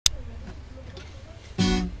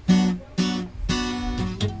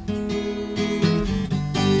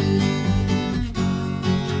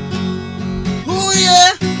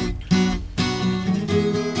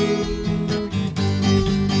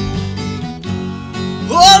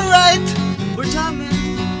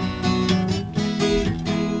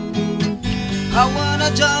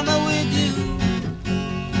a jamming with you.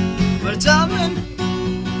 We're jamming,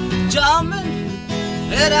 jamming,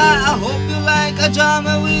 and I hope you like a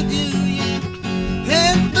jamming with you. Yeah.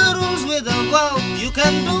 Hit the rules with a wow, you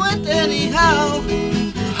can do it anyhow.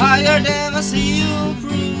 Higher them, I see you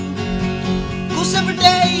through. Cause every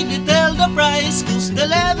day they tell the price, cause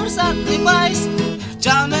they'll ever sacrifice.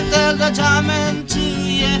 Jamming, tell the jamming too,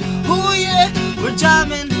 yeah. Oh yeah, we're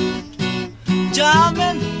jamming,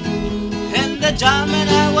 jamming, and the jamming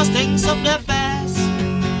I was things of the past.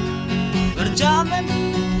 We're jamming,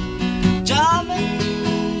 jamming,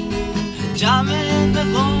 jamming in the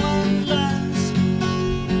going last.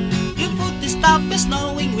 You put the stop is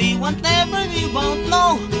knowing we want never, we won't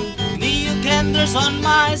know. Me, you can, there's on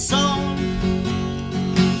my soul.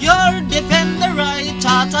 Your defender right,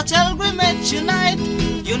 cha-cha pilgrimage unite.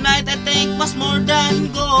 Unite I think was more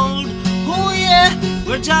than gold. Oh yeah,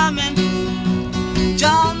 we're jamming,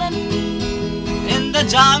 jamming, in the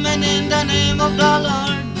jamming in the name of the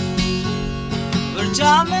Lord. We're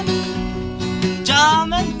jamming,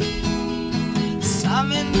 jamming,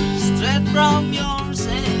 jamming straight from your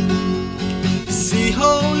sin. See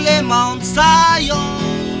holy Mount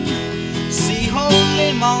Zion, see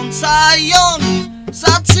holy Mount Zion.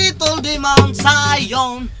 Satsi told the Mount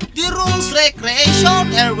Zion, the rules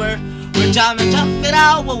recreation everywhere. We're jamming, jump it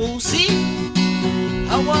out, we'll see.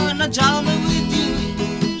 I wanna jam it with you.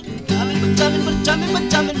 Jamming, jamming, but jamming, but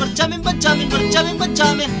jamming, but jamming, but jamming, but jamming, but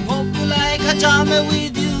jamming. Hope you like a jamming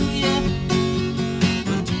with you, yeah.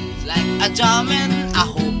 Like a jamming, I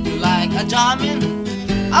hope you like a jamming.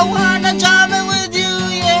 I wanna jam it with you,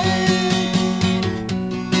 yeah.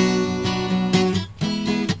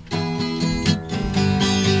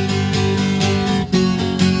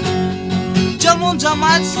 Jamunja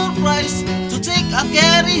might surprise to take a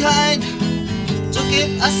carry hide, to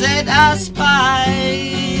keep a set as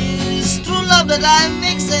spice. True love that I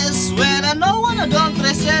mixes when I know when I don't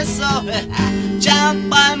resist. So jump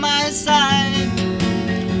by my side.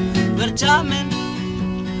 We're jamming,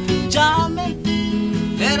 jamming,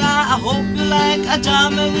 and I hope you like a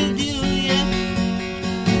jamming with you, yeah.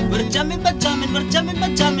 We're jamming, but jamming, we're jamming,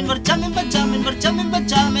 but jamming, we're jamming, but jamming, we're jamming, but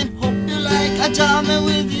jamming. Hope you like a jamming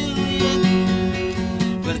with you, yeah.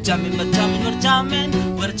 We're jamming, but jamming, we're jamming,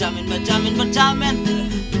 we're jamming, but jamming, we're jamming.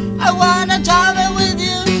 I wanna jam it with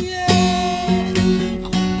you, yeah. I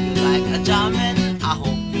hope you like a jamming, I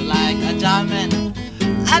hope you like a jamming.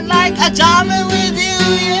 I'd like a jamming with you,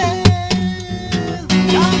 yeah.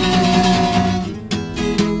 Jamming.